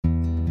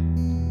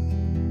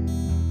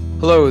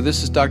Hello,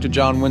 this is Dr.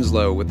 John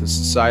Winslow with the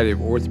Society of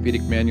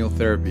Orthopedic Manual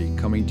Therapy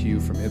coming to you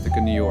from Ithaca,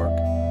 New York.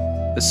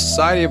 The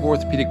Society of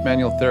Orthopedic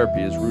Manual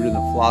Therapy is rooted in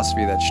the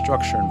philosophy that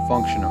structure and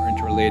function are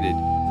interrelated,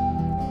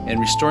 and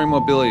restoring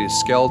mobility to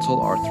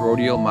skeletal,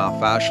 arthrodial,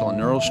 myofascial, and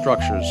neural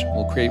structures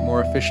will create more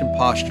efficient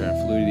posture and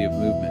fluidity of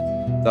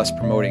movement, thus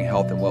promoting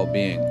health and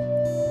well-being.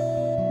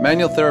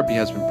 Manual therapy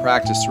has been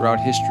practiced throughout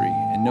history,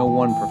 and no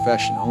one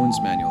profession owns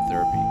manual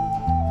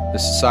therapy. The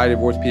Society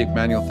of Orthopedic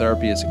Manual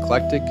Therapy is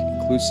eclectic,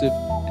 inclusive,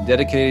 and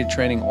dedicated to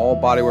training all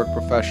bodywork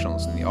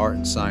professionals in the art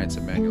and science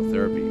of manual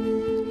therapy.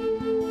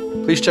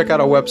 Please check out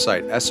our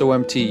website,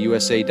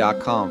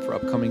 somtusa.com, for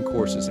upcoming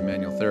courses in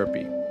manual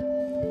therapy.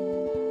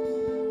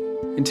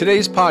 In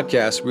today's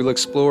podcast, we'll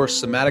explore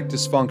somatic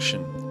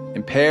dysfunction,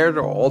 impaired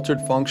or altered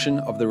function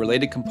of the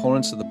related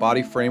components of the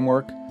body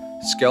framework,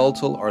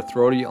 skeletal,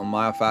 arthrodial, and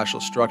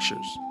myofascial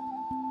structures.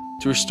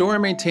 To restore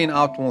and maintain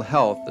optimal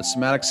health, the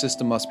somatic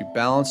system must be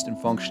balanced and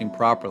functioning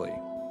properly.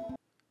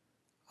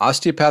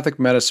 Osteopathic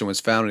medicine was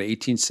founded in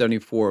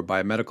 1874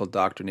 by a medical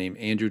doctor named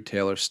Andrew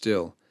Taylor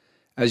Still.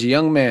 As a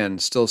young man,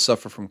 Still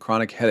suffered from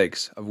chronic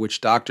headaches, of which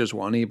doctors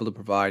were unable to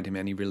provide him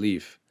any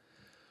relief.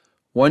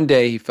 One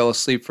day, he fell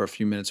asleep for a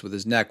few minutes with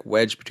his neck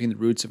wedged between the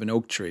roots of an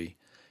oak tree,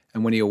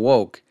 and when he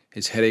awoke,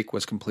 his headache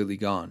was completely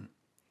gone.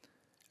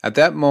 At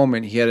that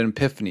moment, he had an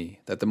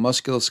epiphany that the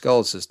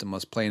musculoskeletal system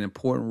must play an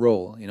important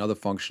role in other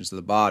functions of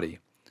the body.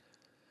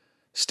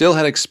 Still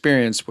had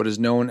experienced what is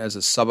known as a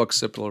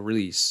suboccipital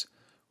release,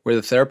 where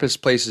the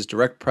therapist places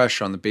direct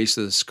pressure on the base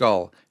of the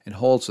skull and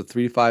holds for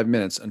 3 to 5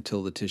 minutes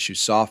until the tissue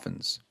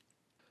softens.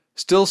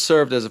 Still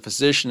served as a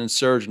physician and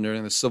surgeon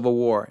during the Civil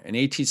War. In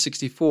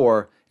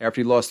 1864,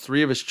 after he lost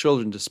 3 of his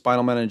children to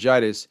spinal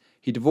meningitis,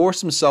 he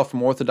divorced himself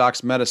from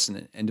orthodox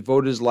medicine and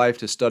devoted his life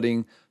to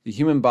studying the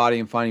human body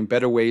and finding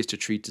better ways to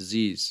treat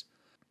disease.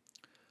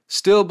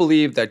 Still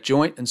believed that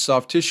joint and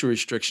soft tissue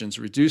restrictions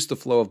reduce the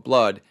flow of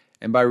blood,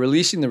 and by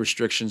releasing the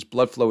restrictions,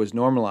 blood flow is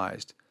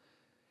normalized.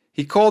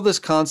 He called this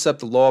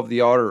concept the law of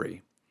the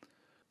artery.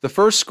 The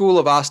first school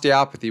of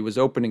osteopathy was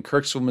opened in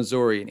Kirksville,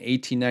 Missouri in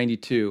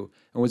 1892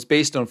 and was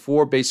based on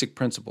 4 basic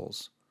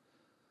principles.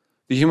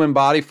 The human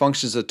body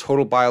functions as a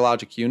total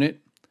biologic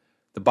unit.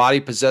 The body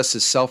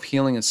possesses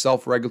self-healing and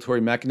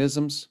self-regulatory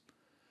mechanisms.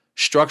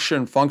 Structure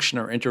and function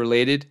are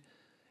interrelated.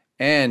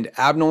 And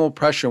abnormal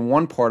pressure in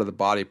one part of the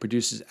body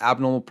produces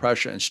abnormal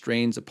pressure and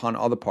strains upon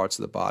other parts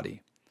of the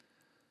body.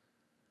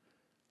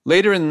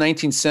 Later in the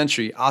 19th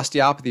century,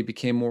 osteopathy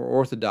became more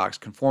orthodox,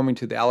 conforming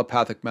to the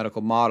allopathic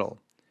medical model.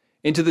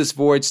 Into this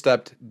void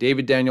stepped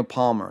David Daniel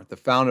Palmer, the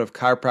founder of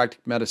chiropractic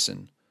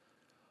medicine.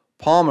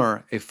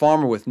 Palmer, a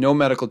farmer with no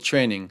medical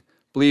training,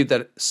 believed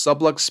that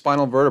subluxed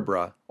spinal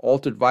vertebra,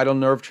 altered vital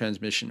nerve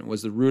transmission,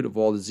 was the root of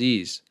all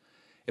disease.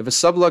 If a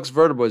subluxed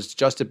vertebra was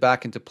adjusted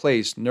back into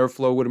place, nerve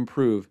flow would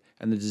improve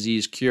and the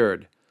disease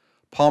cured.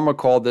 Palmer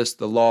called this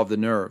the law of the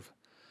nerve.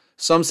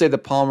 Some say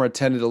that Palmer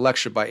attended a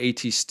lecture by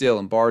A.T. Still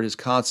and borrowed his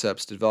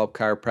concepts to develop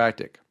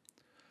chiropractic.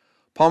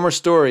 Palmer's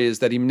story is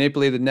that he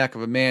manipulated the neck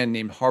of a man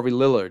named Harvey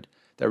Lillard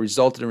that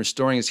resulted in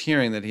restoring his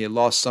hearing that he had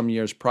lost some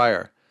years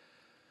prior.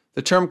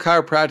 The term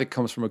chiropractic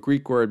comes from a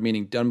Greek word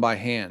meaning done by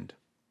hand.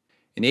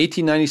 In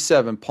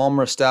 1897,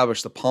 Palmer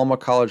established the Palmer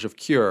College of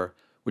Cure,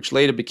 which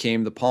later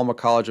became the Palmer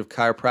College of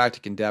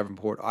Chiropractic in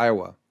Davenport,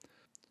 Iowa.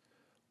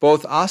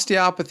 Both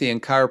osteopathy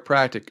and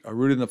chiropractic are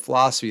rooted in the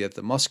philosophy that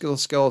the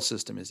musculoskeletal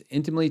system is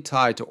intimately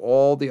tied to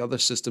all the other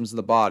systems of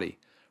the body: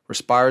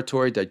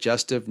 respiratory,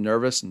 digestive,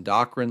 nervous,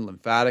 endocrine,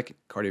 lymphatic,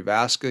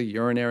 cardiovascular,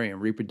 urinary, and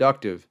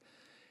reproductive,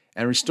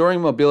 and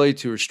restoring mobility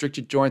to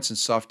restricted joints and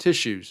soft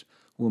tissues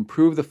will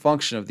improve the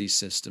function of these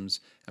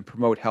systems and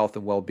promote health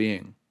and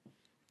well-being.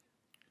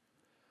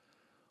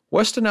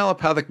 Western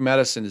allopathic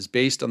medicine is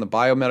based on the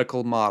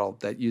biomedical model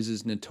that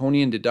uses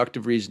Newtonian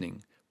deductive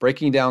reasoning,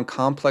 breaking down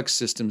complex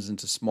systems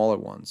into smaller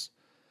ones.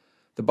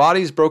 The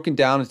body is broken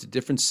down into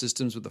different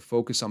systems with a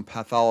focus on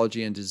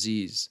pathology and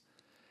disease.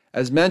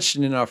 As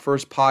mentioned in our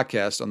first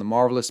podcast on the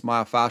marvelous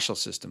myofascial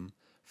system,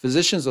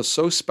 physicians are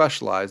so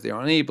specialized they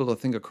are unable to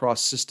think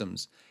across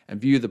systems and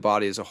view the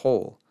body as a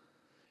whole.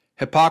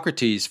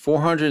 Hippocrates,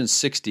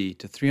 460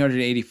 to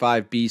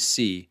 385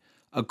 BC,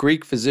 a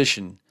Greek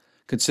physician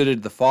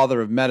considered the father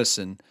of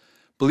medicine,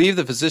 believed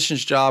the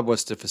physician's job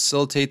was to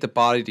facilitate the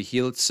body to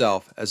heal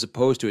itself as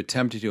opposed to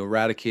attempting to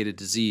eradicate a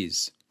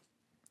disease.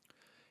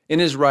 In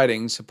his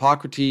writings,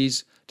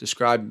 Hippocrates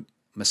described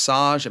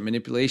massage and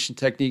manipulation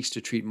techniques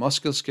to treat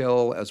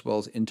musculoskeletal as well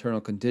as internal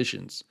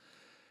conditions.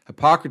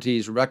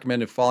 Hippocrates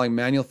recommended following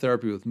manual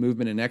therapy with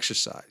movement and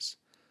exercise.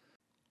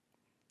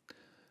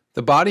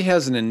 The body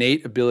has an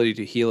innate ability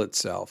to heal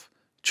itself.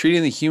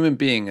 Treating the human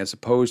being as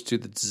opposed to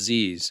the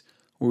disease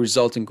will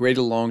result in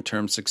greater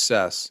long-term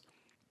success.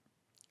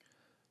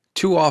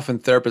 Too often,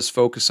 therapists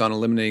focus on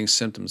eliminating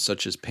symptoms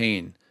such as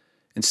pain,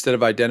 instead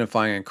of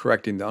identifying and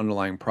correcting the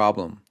underlying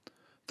problem.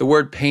 The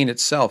word pain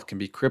itself can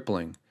be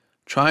crippling.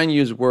 Try and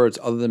use words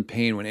other than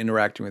pain when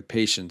interacting with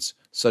patients,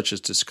 such as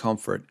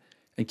discomfort,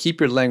 and keep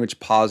your language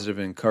positive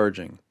and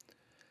encouraging.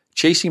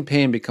 Chasing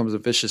pain becomes a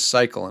vicious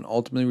cycle and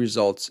ultimately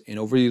results in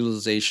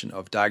overutilization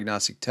of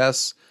diagnostic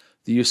tests,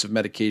 the use of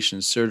medication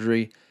and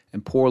surgery,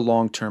 and poor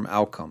long-term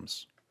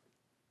outcomes.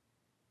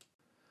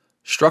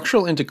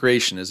 Structural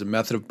integration is a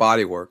method of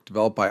bodywork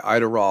developed by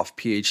Ida Rolf,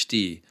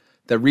 PhD,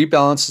 that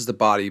rebalances the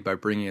body by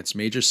bringing its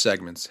major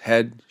segments,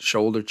 head,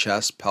 shoulder,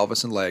 chest,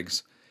 pelvis, and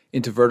legs,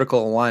 into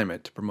vertical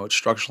alignment to promote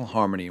structural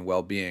harmony and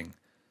well-being.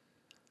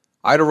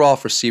 Ida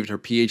Rolf received her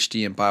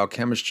PhD in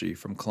biochemistry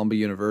from Columbia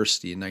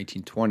University in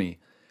 1920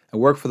 and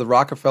worked for the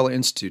Rockefeller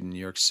Institute in New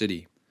York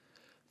City.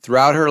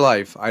 Throughout her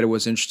life, Ida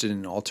was interested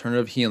in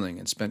alternative healing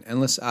and spent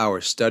endless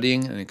hours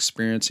studying and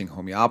experiencing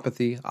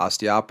homeopathy,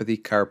 osteopathy,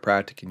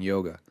 chiropractic, and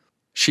yoga.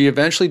 She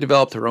eventually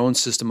developed her own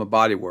system of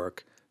bodywork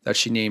that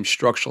she named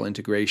structural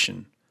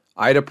integration.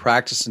 Ida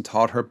practiced and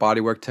taught her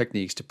bodywork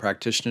techniques to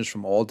practitioners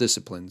from all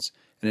disciplines,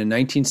 and in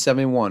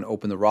 1971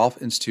 opened the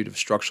Rolf Institute of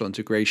Structural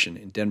Integration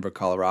in Denver,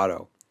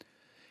 Colorado.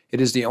 It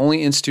is the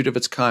only institute of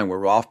its kind where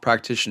Rolf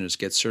practitioners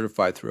get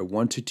certified through a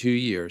 1 to 2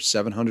 year,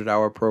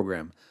 700-hour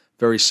program,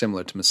 very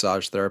similar to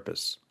massage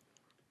therapists.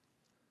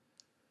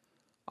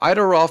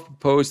 Ida Rolf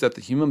proposed that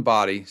the human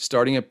body,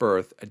 starting at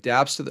birth,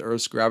 adapts to the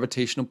Earth's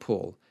gravitational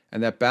pull,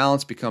 and that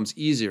balance becomes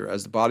easier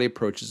as the body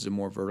approaches a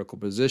more vertical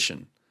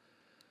position.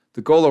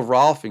 The goal of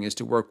Rolfing is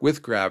to work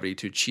with gravity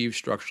to achieve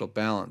structural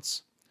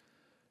balance.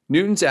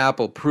 Newton's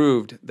apple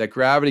proved that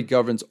gravity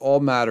governs all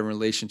matter in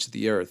relation to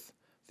the Earth.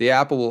 The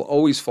apple will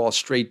always fall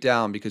straight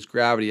down because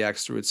gravity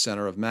acts through its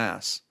center of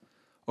mass.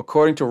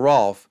 According to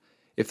Rolf,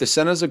 if the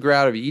centers of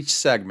gravity of each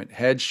segment,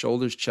 head,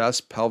 shoulders,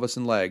 chest, pelvis,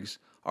 and legs,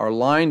 are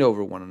aligned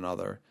over one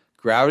another,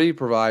 gravity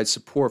provides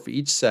support for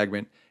each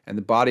segment and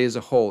the body as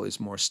a whole is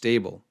more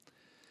stable.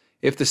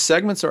 If the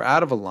segments are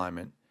out of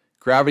alignment,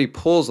 gravity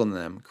pulls on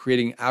them,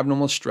 creating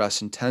abnormal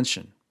stress and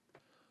tension.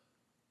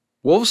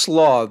 Wolff's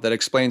law that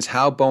explains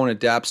how bone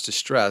adapts to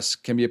stress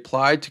can be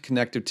applied to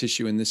connective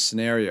tissue in this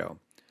scenario.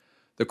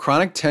 The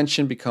chronic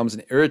tension becomes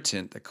an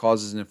irritant that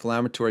causes an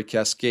inflammatory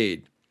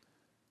cascade.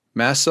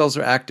 Mast cells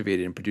are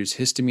activated and produce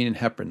histamine and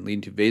heparin, leading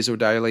to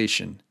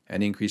vasodilation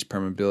and increased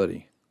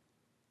permeability.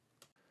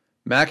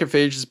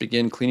 Macrophages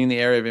begin cleaning the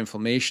area of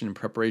inflammation in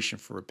preparation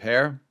for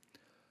repair.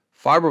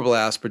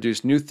 Fibroblasts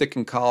produce new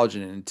thickened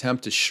collagen in an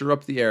attempt to shore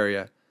up the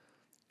area,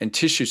 and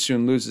tissue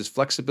soon loses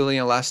flexibility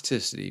and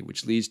elasticity,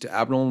 which leads to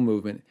abnormal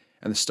movement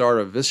and the start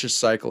of a vicious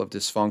cycle of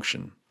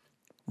dysfunction.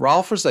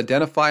 Rolfers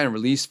identify and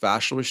release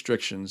fascial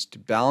restrictions to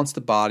balance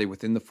the body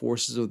within the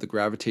forces of the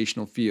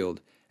gravitational field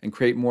and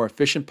create more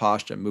efficient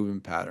posture and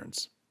movement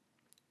patterns.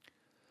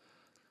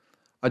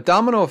 A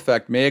domino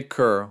effect may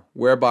occur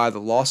whereby the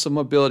loss of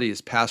mobility is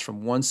passed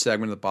from one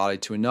segment of the body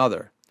to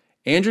another.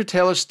 Andrew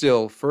Taylor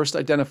Still first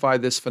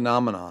identified this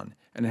phenomenon,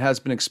 and it has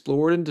been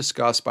explored and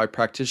discussed by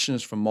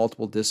practitioners from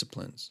multiple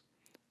disciplines.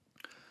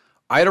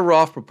 Ida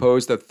Rolf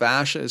proposed that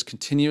fascia is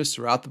continuous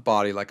throughout the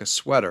body like a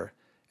sweater,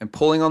 and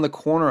pulling on the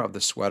corner of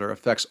the sweater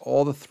affects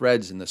all the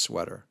threads in the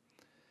sweater.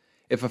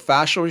 If a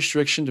fascial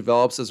restriction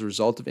develops as a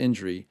result of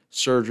injury,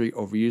 surgery,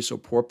 overuse, or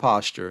poor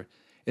posture,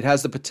 it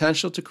has the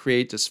potential to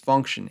create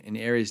dysfunction in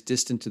areas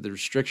distant to the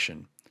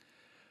restriction.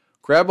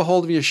 Grab a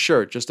hold of your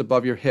shirt just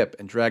above your hip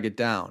and drag it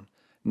down.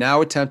 Now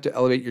attempt to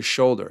elevate your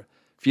shoulder.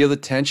 Feel the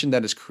tension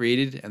that is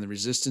created and the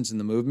resistance in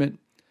the movement.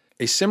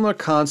 A similar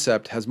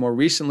concept has more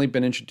recently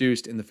been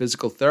introduced in the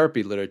physical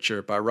therapy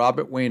literature by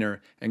Robert Weiner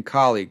and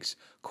colleagues,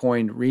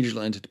 coined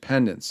regional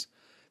interdependence.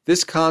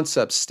 This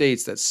concept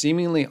states that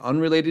seemingly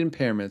unrelated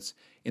impairments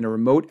in a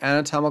remote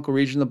anatomical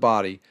region of the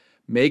body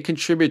may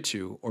contribute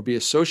to or be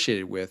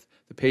associated with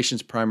the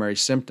patient's primary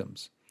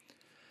symptoms.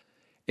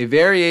 A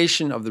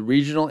variation of the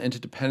regional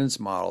interdependence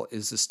model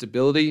is the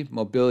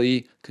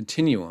stability-mobility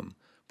continuum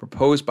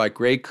proposed by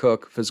Greg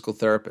Cook, physical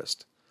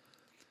therapist.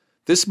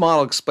 This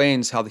model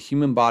explains how the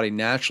human body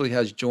naturally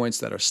has joints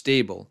that are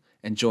stable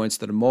and joints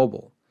that are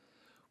mobile.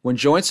 When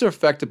joints are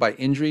affected by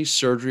injury,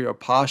 surgery, or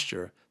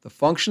posture, the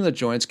function of the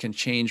joints can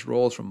change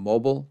roles from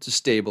mobile to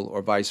stable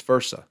or vice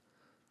versa.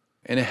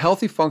 In a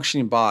healthy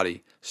functioning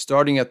body,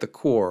 starting at the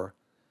core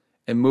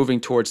and moving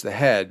towards the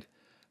head,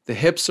 the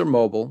hips are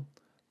mobile,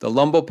 the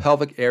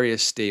lumbopelvic area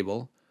is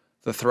stable,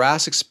 the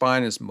thoracic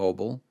spine is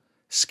mobile,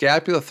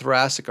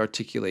 scapulothoracic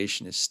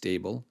articulation is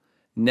stable,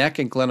 neck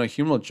and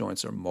glenohumeral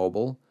joints are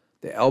mobile,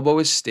 the elbow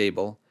is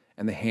stable,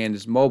 and the hand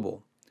is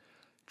mobile.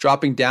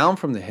 Dropping down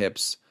from the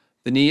hips,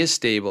 the knee is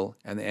stable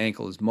and the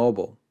ankle is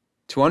mobile.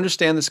 To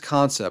understand this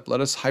concept,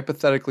 let us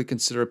hypothetically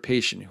consider a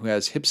patient who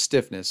has hip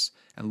stiffness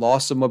and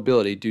loss of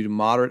mobility due to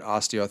moderate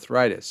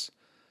osteoarthritis.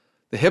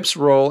 The hip's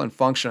role and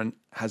function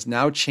has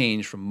now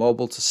changed from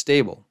mobile to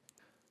stable.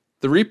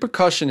 The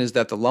repercussion is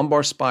that the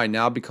lumbar spine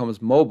now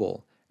becomes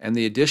mobile, and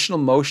the additional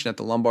motion at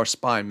the lumbar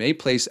spine may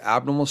place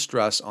abnormal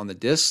stress on the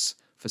discs,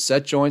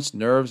 facet joints,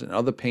 nerves, and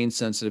other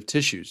pain-sensitive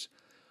tissues.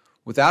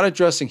 Without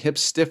addressing hip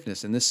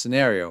stiffness in this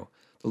scenario,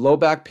 the low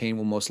back pain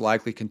will most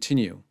likely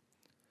continue.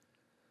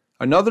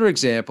 Another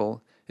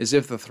example is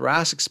if the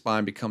thoracic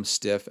spine becomes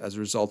stiff as a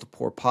result of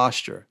poor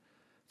posture.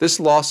 This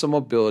loss of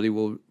mobility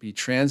will be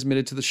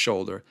transmitted to the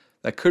shoulder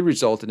that could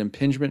result in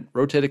impingement,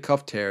 rotator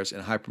cuff tears,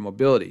 and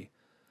hypermobility.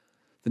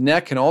 The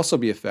neck can also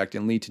be affected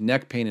and lead to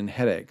neck pain and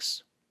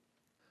headaches.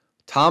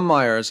 Tom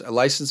Myers, a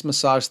licensed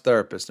massage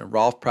therapist and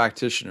Rolf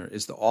practitioner,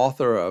 is the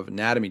author of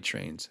Anatomy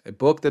Trains, a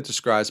book that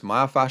describes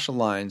myofascial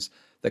lines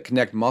that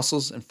connect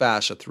muscles and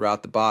fascia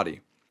throughout the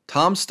body.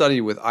 Tom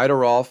studied with Ida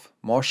Rolf,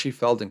 Moshe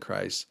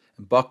Feldenkrais,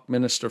 and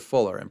Buckminster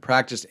Fuller and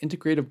practiced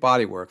integrative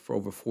bodywork for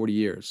over 40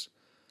 years.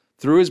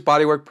 Through his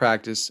bodywork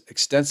practice,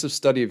 extensive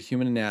study of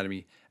human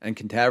anatomy, and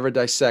cadaver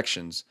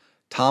dissections,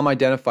 Tom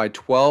identified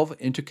 12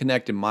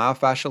 interconnected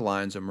myofascial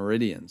lines or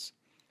meridians.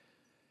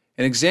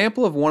 An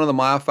example of one of the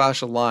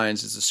myofascial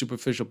lines is the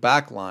superficial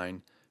back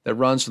line that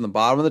runs from the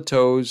bottom of the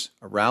toes,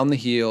 around the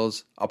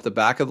heels, up the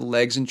back of the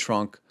legs and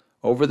trunk,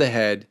 over the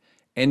head,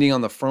 ending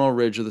on the frontal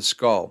ridge of the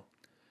skull.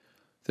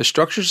 The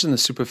structures in the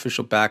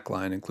superficial back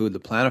line include the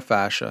plantar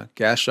fascia,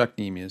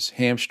 gastrocnemius,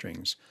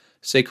 hamstrings,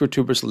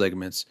 sacrotuberous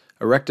ligaments,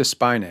 erectus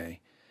spinae,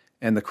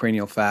 and the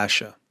cranial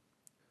fascia.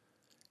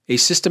 A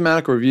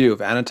systematic review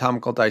of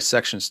anatomical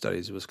dissection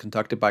studies was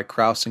conducted by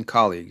Krauss and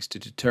colleagues to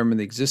determine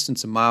the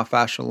existence of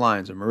myofascial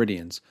lines or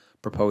meridians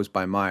proposed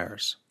by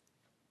Myers.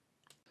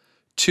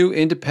 2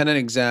 independent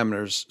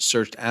examiners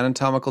searched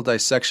anatomical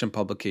dissection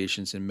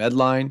publications in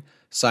Medline,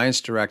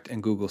 ScienceDirect,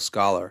 and Google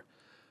Scholar.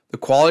 The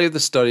quality of the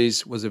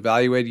studies was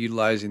evaluated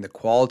utilizing the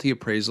quality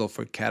appraisal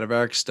for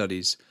cadaveric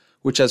studies,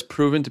 which has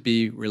proven to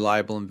be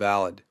reliable and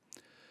valid.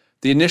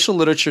 The initial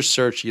literature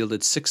search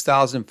yielded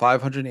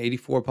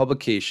 6,584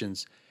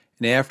 publications,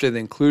 and after the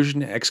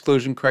inclusion and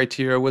exclusion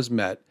criteria was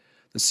met,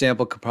 the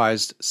sample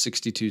comprised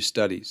 62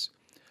 studies.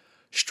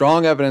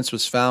 Strong evidence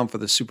was found for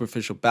the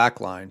superficial back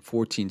line,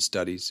 14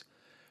 studies,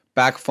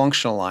 back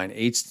functional line,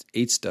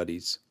 8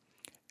 studies,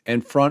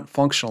 and front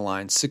functional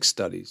line, 6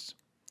 studies.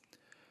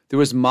 There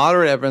was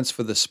moderate evidence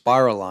for the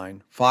spiral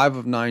line, 5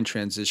 of 9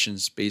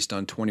 transitions based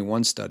on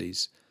 21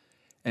 studies,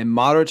 and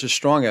moderate to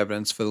strong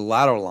evidence for the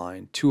lateral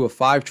line, 2 of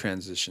 5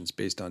 transitions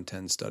based on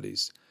 10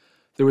 studies.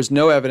 There was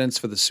no evidence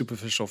for the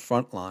superficial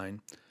front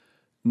line,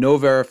 no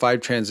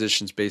verified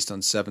transitions based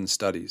on 7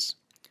 studies.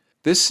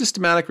 This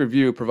systematic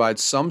review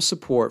provides some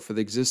support for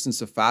the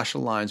existence of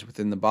fascial lines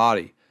within the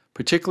body,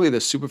 particularly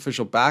the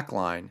superficial back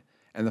line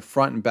and the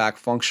front and back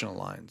functional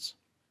lines.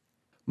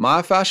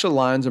 Myofascial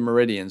lines or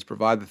meridians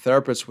provide the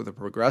therapist with a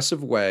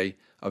progressive way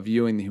of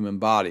viewing the human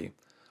body.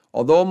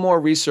 Although more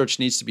research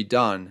needs to be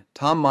done,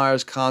 Tom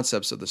Myers'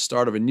 concepts are the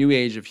start of a new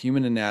age of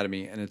human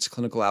anatomy and its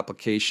clinical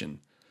application.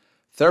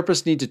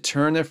 Therapists need to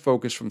turn their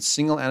focus from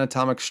single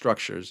anatomic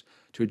structures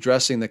to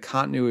addressing the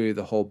continuity of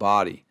the whole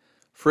body.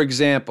 For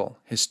example,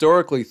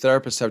 historically,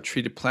 therapists have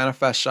treated plantar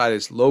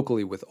fasciitis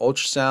locally with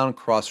ultrasound,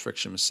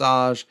 cross-friction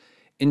massage,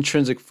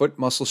 intrinsic foot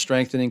muscle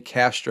strengthening,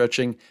 calf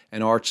stretching,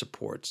 and arch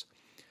supports.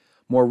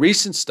 More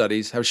recent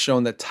studies have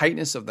shown that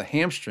tightness of the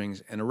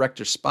hamstrings and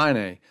erectus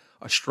spinae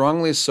are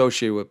strongly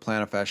associated with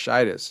plantar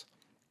fasciitis.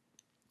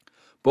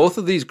 Both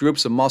of these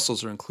groups of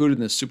muscles are included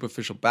in the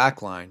superficial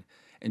back line,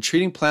 and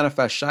treating plantar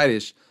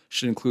fasciitis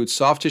should include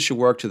soft tissue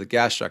work to the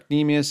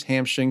gastrocnemius,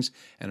 hamstrings,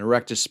 and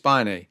erectus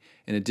spinae,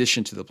 in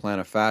addition to the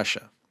plantar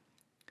fascia.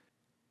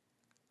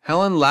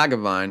 Helen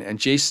Lagavine and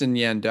Jason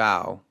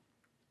Yandau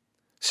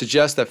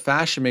suggest that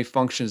fascia may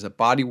function as a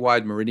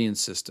body-wide meridian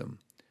system.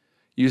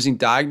 Using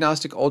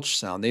diagnostic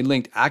ultrasound, they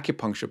linked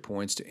acupuncture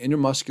points to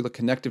intermuscular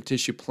connective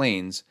tissue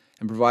planes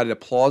and provided a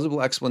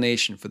plausible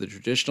explanation for the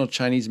traditional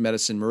Chinese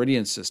medicine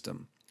meridian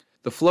system.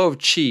 The flow of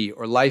qi,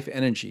 or life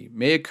energy,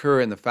 may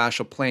occur in the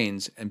fascial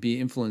planes and be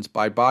influenced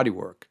by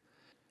bodywork.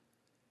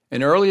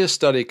 An earlier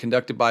study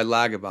conducted by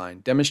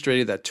Lagavine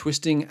demonstrated that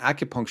twisting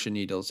acupuncture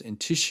needles in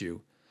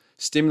tissue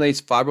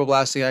stimulates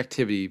fibroblastic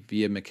activity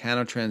via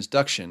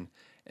mechanotransduction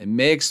and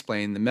may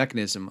explain the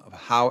mechanism of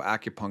how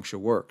acupuncture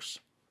works.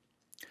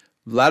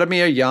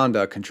 Vladimir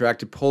Janda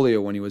contracted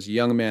polio when he was a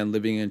young man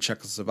living in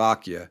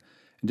Czechoslovakia,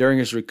 and during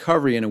his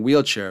recovery in a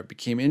wheelchair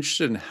became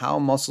interested in how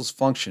muscles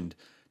functioned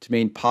to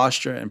maintain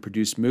posture and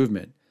produce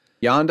movement.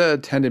 Janda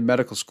attended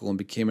medical school and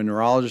became a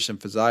neurologist and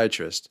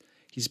physiatrist.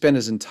 He spent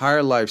his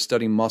entire life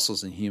studying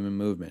muscles and human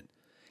movement.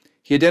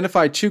 He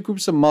identified 2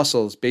 groups of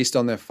muscles based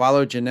on their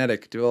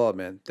phylogenetic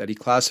development that he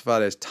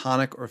classified as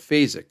tonic or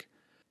phasic.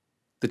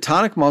 The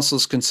tonic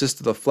muscles consist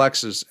of the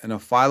flexors and are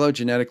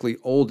phylogenetically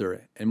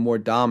older and more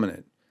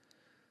dominant.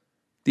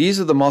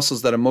 These are the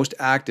muscles that are most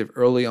active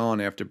early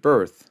on after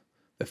birth.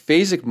 The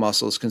phasic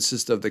muscles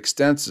consist of the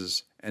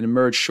extensors and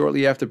emerge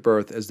shortly after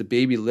birth as the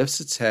baby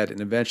lifts its head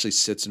and eventually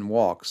sits and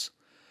walks.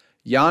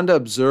 Janda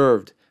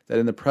observed that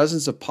in the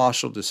presence of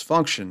postural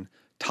dysfunction,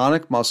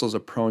 tonic muscles are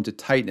prone to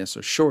tightness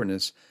or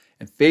shortness,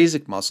 and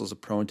phasic muscles are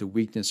prone to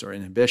weakness or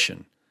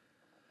inhibition.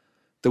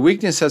 The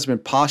weakness has been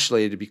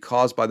postulated to be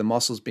caused by the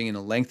muscles being in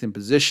a lengthened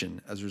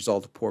position as a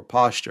result of poor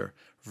posture,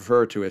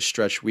 referred to as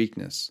stretch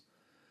weakness.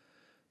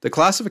 The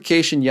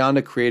classification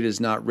Janda created is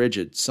not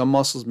rigid. Some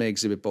muscles may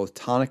exhibit both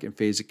tonic and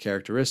phasic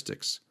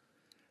characteristics.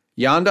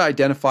 Janda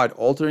identified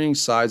alternating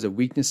sides of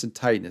weakness and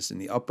tightness in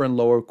the upper and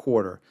lower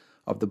quarter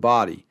of the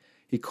body.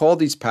 He called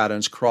these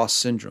patterns cross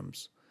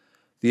syndromes.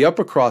 The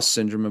upper cross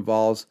syndrome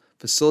involves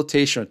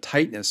facilitation or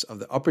tightness of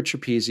the upper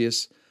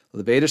trapezius,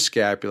 levator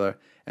scapula,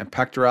 and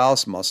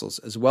pectoralis muscles,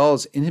 as well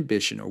as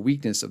inhibition or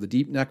weakness of the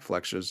deep neck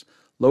flexors,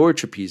 lower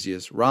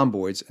trapezius,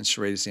 rhomboids, and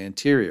serratus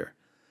anterior.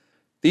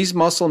 These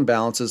muscle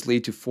imbalances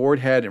lead to forward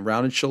head and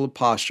rounded shoulder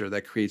posture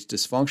that creates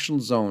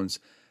dysfunctional zones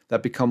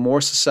that become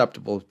more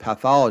susceptible to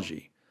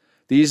pathology.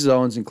 These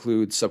zones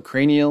include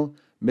subcranial,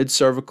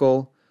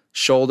 mid-cervical,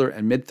 shoulder,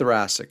 and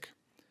mid-thoracic.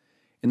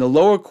 In the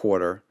lower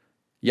quarter,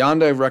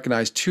 Yanda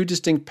recognized two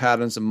distinct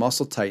patterns of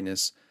muscle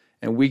tightness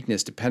and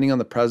weakness depending on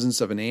the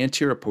presence of an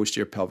anterior or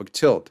posterior pelvic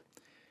tilt.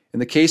 In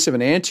the case of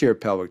an anterior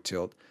pelvic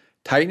tilt,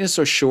 tightness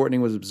or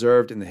shortening was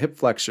observed in the hip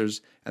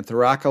flexors and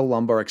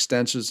thoracolumbar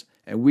extensors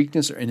and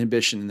weakness or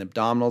inhibition in the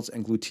abdominals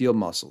and gluteal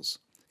muscles.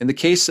 In the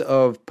case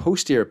of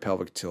posterior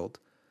pelvic tilt,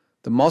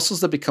 the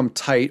muscles that become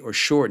tight or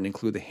shortened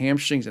include the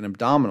hamstrings and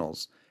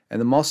abdominals, and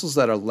the muscles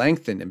that are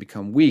lengthened and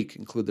become weak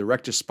include the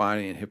rectus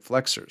spinae and hip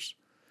flexors.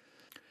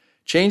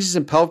 Changes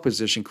in pelvic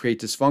position create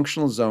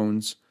dysfunctional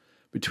zones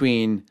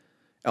between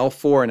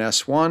L4 and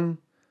S1,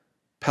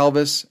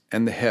 pelvis,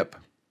 and the hip.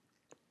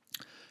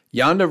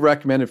 Yanda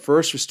recommended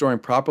first restoring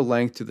proper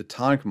length to the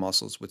tonic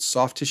muscles with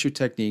soft tissue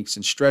techniques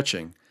and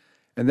stretching,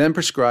 and then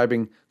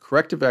prescribing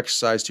corrective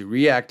exercise to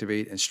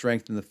reactivate and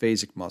strengthen the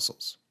phasic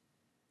muscles.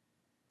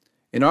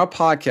 In our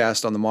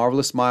podcast on the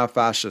marvelous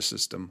myofascial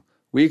system,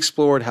 we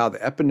explored how the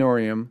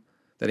epineurium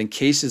that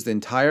encases the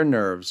entire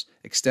nerves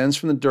extends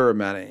from the dura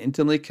mater and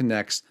intimately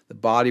connects the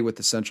body with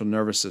the central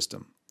nervous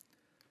system.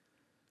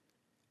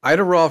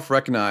 Ida Rolf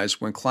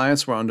recognized when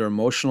clients were under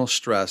emotional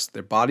stress,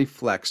 their body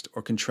flexed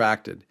or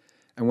contracted,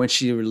 and when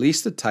she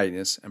released the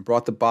tightness and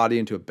brought the body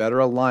into a better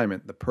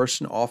alignment, the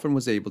person often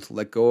was able to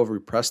let go of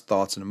repressed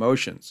thoughts and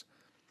emotions.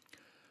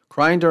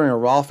 Crying during a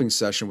Rolfing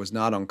session was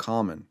not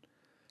uncommon.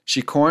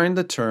 She coined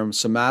the term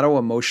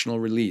somato-emotional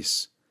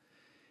release.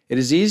 It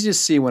is easy to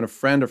see when a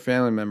friend or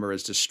family member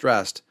is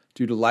distressed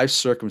due to life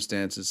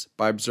circumstances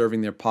by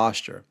observing their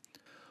posture.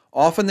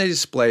 Often they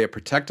display a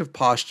protective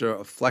posture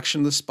of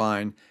flexion of the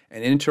spine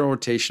and internal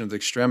rotation of the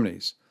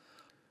extremities.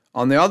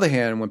 On the other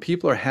hand, when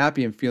people are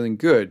happy and feeling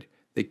good,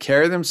 they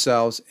carry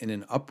themselves in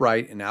an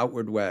upright and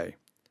outward way.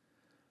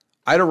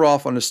 Ida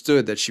Rolf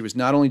understood that she was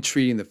not only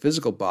treating the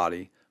physical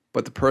body,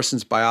 but the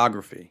person's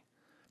biography.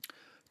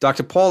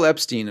 Dr. Paul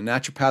Epstein, a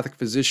naturopathic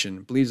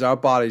physician, believes our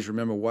bodies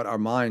remember what our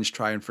minds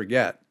try and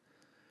forget.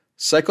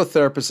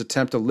 Psychotherapists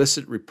attempt to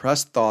elicit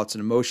repressed thoughts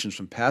and emotions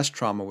from past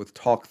trauma with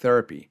talk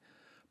therapy.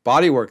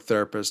 Bodywork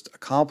therapists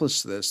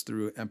accomplish this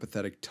through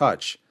empathetic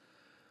touch.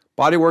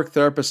 Bodywork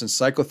therapists and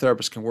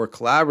psychotherapists can work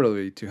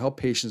collaboratively to help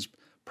patients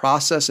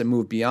process and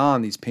move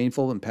beyond these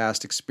painful and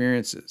past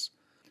experiences.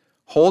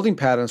 Holding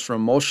patterns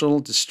from emotional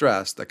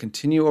distress that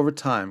continue over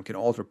time can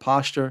alter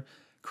posture,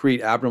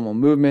 create abnormal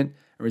movement,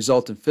 and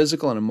result in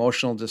physical and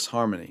emotional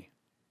disharmony.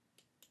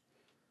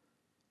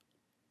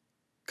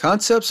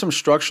 Concepts from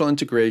structural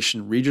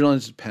integration, regional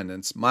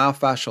interdependence,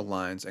 myofascial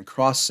lines, and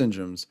cross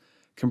syndromes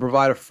can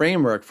provide a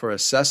framework for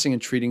assessing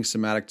and treating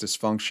somatic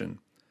dysfunction.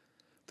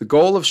 The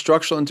goal of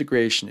structural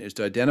integration is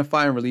to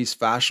identify and release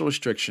fascial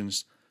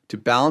restrictions to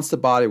balance the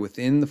body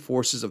within the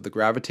forces of the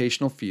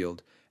gravitational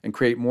field and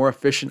create more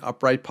efficient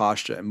upright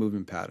posture and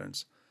movement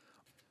patterns.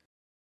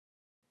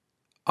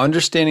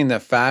 Understanding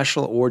that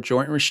fascial or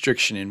joint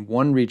restriction in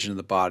one region of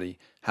the body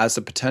has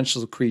the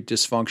potential to create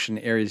dysfunction in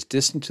areas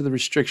distant to the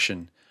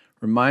restriction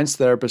reminds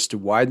therapists to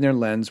widen their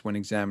lens when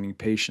examining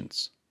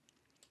patients.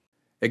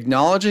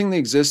 Acknowledging the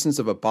existence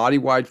of a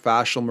body-wide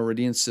fascial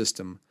meridian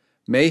system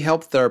may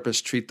help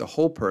therapists treat the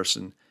whole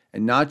person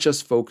and not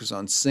just focus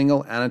on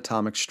single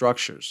anatomic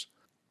structures.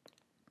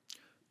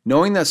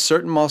 Knowing that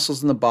certain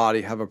muscles in the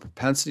body have a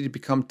propensity to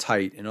become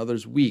tight and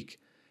others weak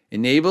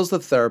enables the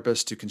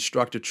therapist to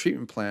construct a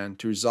treatment plan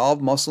to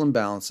resolve muscle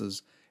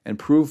imbalances and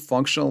improve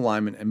functional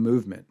alignment and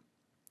movement.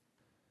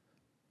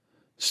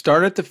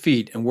 Start at the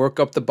feet and work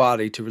up the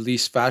body to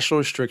release fascial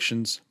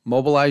restrictions,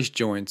 mobilize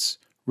joints,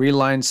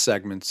 realign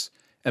segments,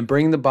 and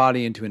bring the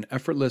body into an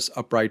effortless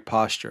upright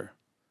posture.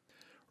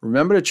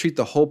 Remember to treat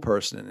the whole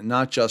person and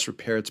not just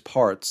repair its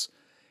parts.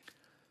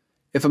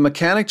 If a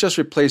mechanic just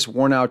replaced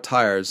worn-out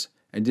tires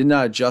and did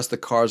not adjust the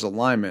car's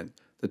alignment,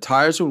 the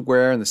tires would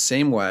wear in the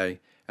same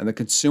way and the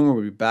consumer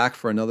would be back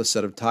for another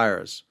set of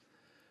tires.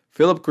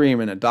 Philip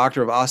Greenman, a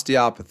doctor of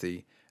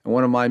osteopathy and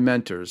one of my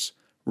mentors,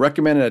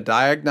 recommended a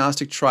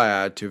diagnostic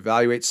triad to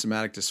evaluate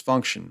somatic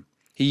dysfunction.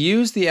 He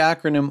used the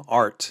acronym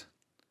ART.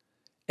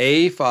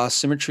 A for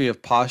asymmetry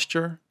of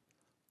posture,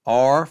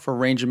 R for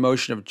range of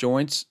motion of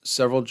joints,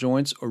 several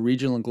joints, or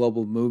regional and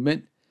global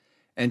movement,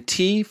 and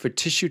T for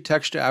tissue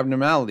texture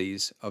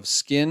abnormalities of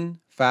skin,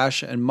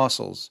 fascia, and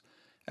muscles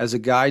as a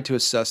guide to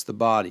assess the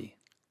body.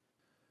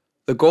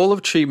 The goal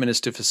of treatment is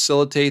to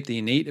facilitate the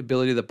innate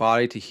ability of the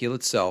body to heal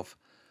itself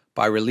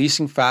by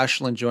releasing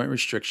fascial and joint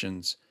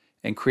restrictions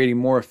and creating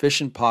more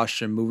efficient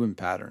posture and movement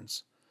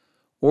patterns.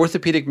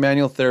 Orthopedic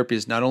manual therapy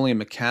is not only a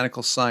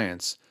mechanical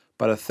science,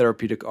 but a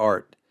therapeutic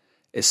art,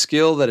 a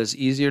skill that is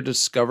easier to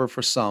discover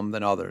for some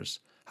than others,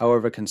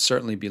 however can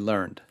certainly be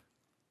learned.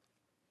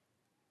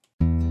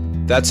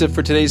 That's it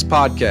for today's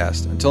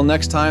podcast. Until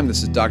next time,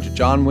 this is Dr.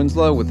 John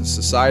Winslow with the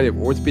Society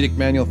of Orthopedic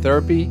Manual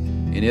Therapy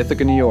in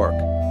Ithaca, New York.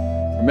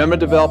 Remember to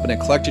develop an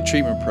eclectic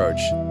treatment approach,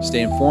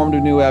 stay informed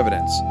of new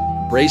evidence,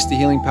 embrace the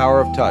healing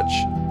power of touch,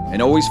 and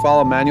always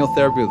follow manual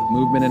therapy with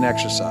movement and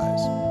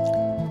exercise.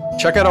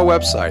 Check out our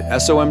website,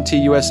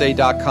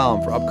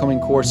 somtusa.com, for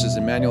upcoming courses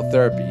in manual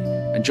therapy,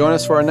 and join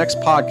us for our next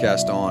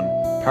podcast on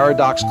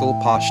paradoxical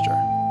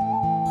posture.